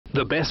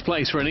The best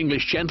place for an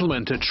English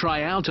gentleman to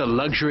try out a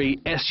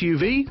luxury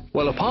SUV?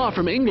 Well, apart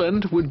from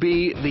England, would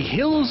be the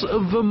hills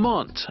of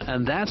Vermont,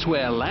 and that's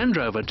where Land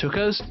Rover took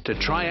us to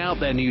try out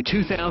their new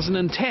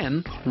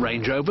 2010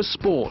 Range Rover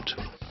Sport.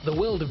 The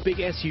world of big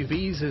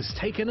SUVs has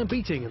taken a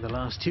beating in the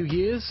last 2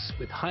 years,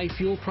 with high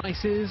fuel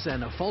prices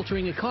and a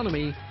faltering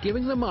economy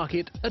giving the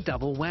market a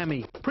double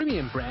whammy.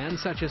 Premium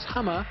brands such as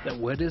Hummer, that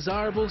were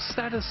desirable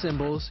status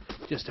symbols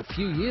just a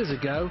few years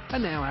ago, are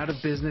now out of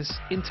business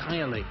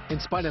entirely. In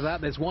spite of that,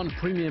 there's one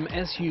premium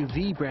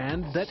SUV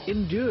brand that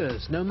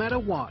endures no matter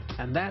what,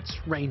 and that's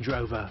Range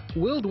Rover.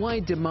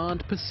 Worldwide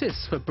demand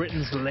persists for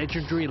Britain's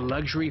legendary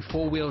luxury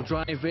four-wheel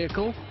drive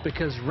vehicle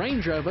because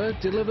Range Rover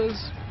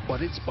delivers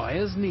what its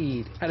buyers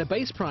need. At a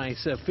base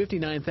price of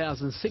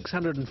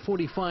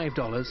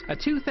 $59,645, a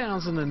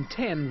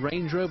 2010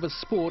 Range Rover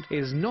Sport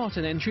is not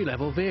an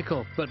entry-level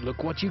vehicle. But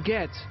look what you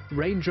get.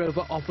 Range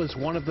Rover offers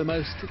one of the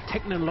most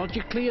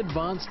technologically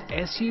advanced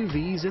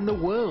SUVs in the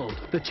world.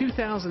 The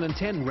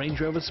 2010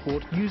 Range Rover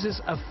Sport uses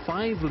a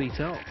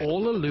 5-litre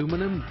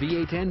all-aluminum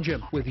V8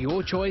 engine with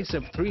your choice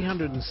of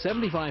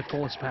 375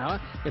 horsepower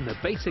in the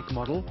basic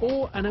model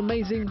or an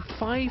amazing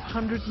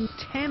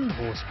 510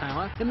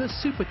 horsepower in the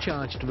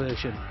supercharged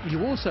version.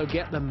 You also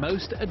get the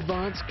most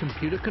advanced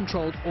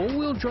computer-controlled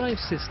all-wheel drive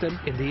system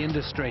in the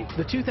industry.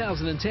 The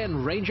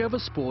 2010 Range Rover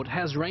Sport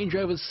has Range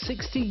Rover's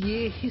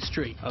 60-year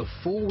history of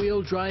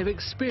four-wheel drive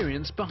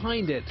experience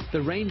behind it.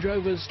 The Range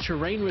Rover's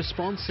terrain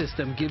response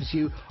system gives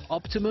you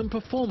optimum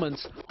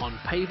performance on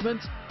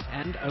pavement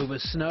and over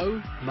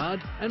snow,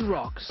 mud and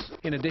rocks.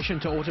 In addition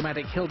to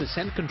automatic hill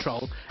descent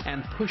control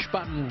and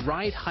push-button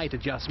ride height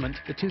adjustment,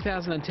 the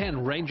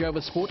 2010 Range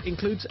Rover Sport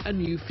includes a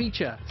new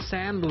feature,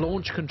 sand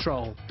launch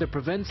control, that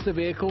prevents the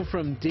vehicle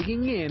from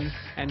digging in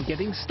and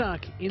getting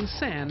stuck in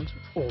sand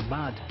or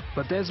mud.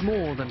 But there's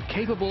more than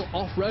capable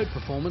off-road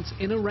performance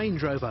in a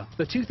Range Rover.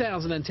 The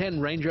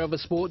 2010 Range Rover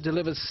Sport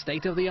delivers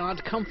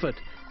state-of-the-art comfort.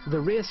 The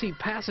rear seat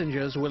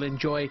passengers will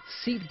enjoy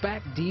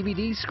seat-back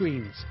DVD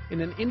screens.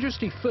 In an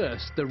industry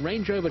first, the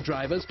Range Rover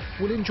drivers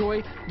will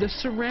enjoy the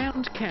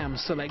surround cam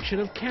selection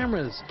of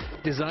cameras,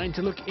 designed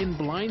to look in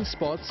blind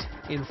spots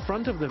in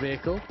front of the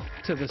vehicle,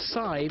 to the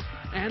side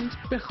and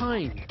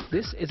behind.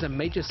 This is a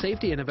major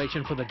safety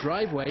innovation for the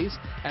driveways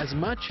as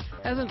much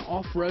as an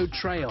off-road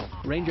trail.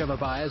 Range Rover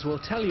buyers will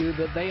tell you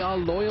that they are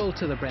loyal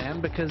to the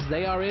brand because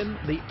they are in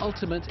the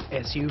ultimate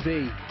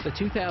SUV. The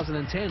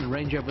 2010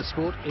 Range Rover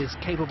Sport is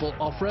capable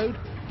off-road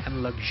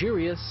and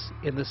luxurious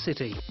in the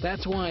city.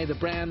 That's why the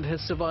brand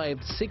has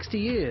survived 60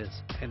 years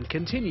and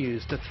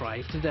continues to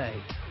thrive today.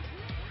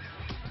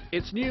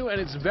 It's new and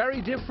it's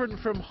very different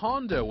from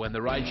Honda. When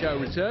the ride show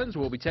returns,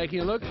 we'll be taking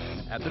a look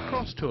at the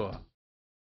Cross Tour.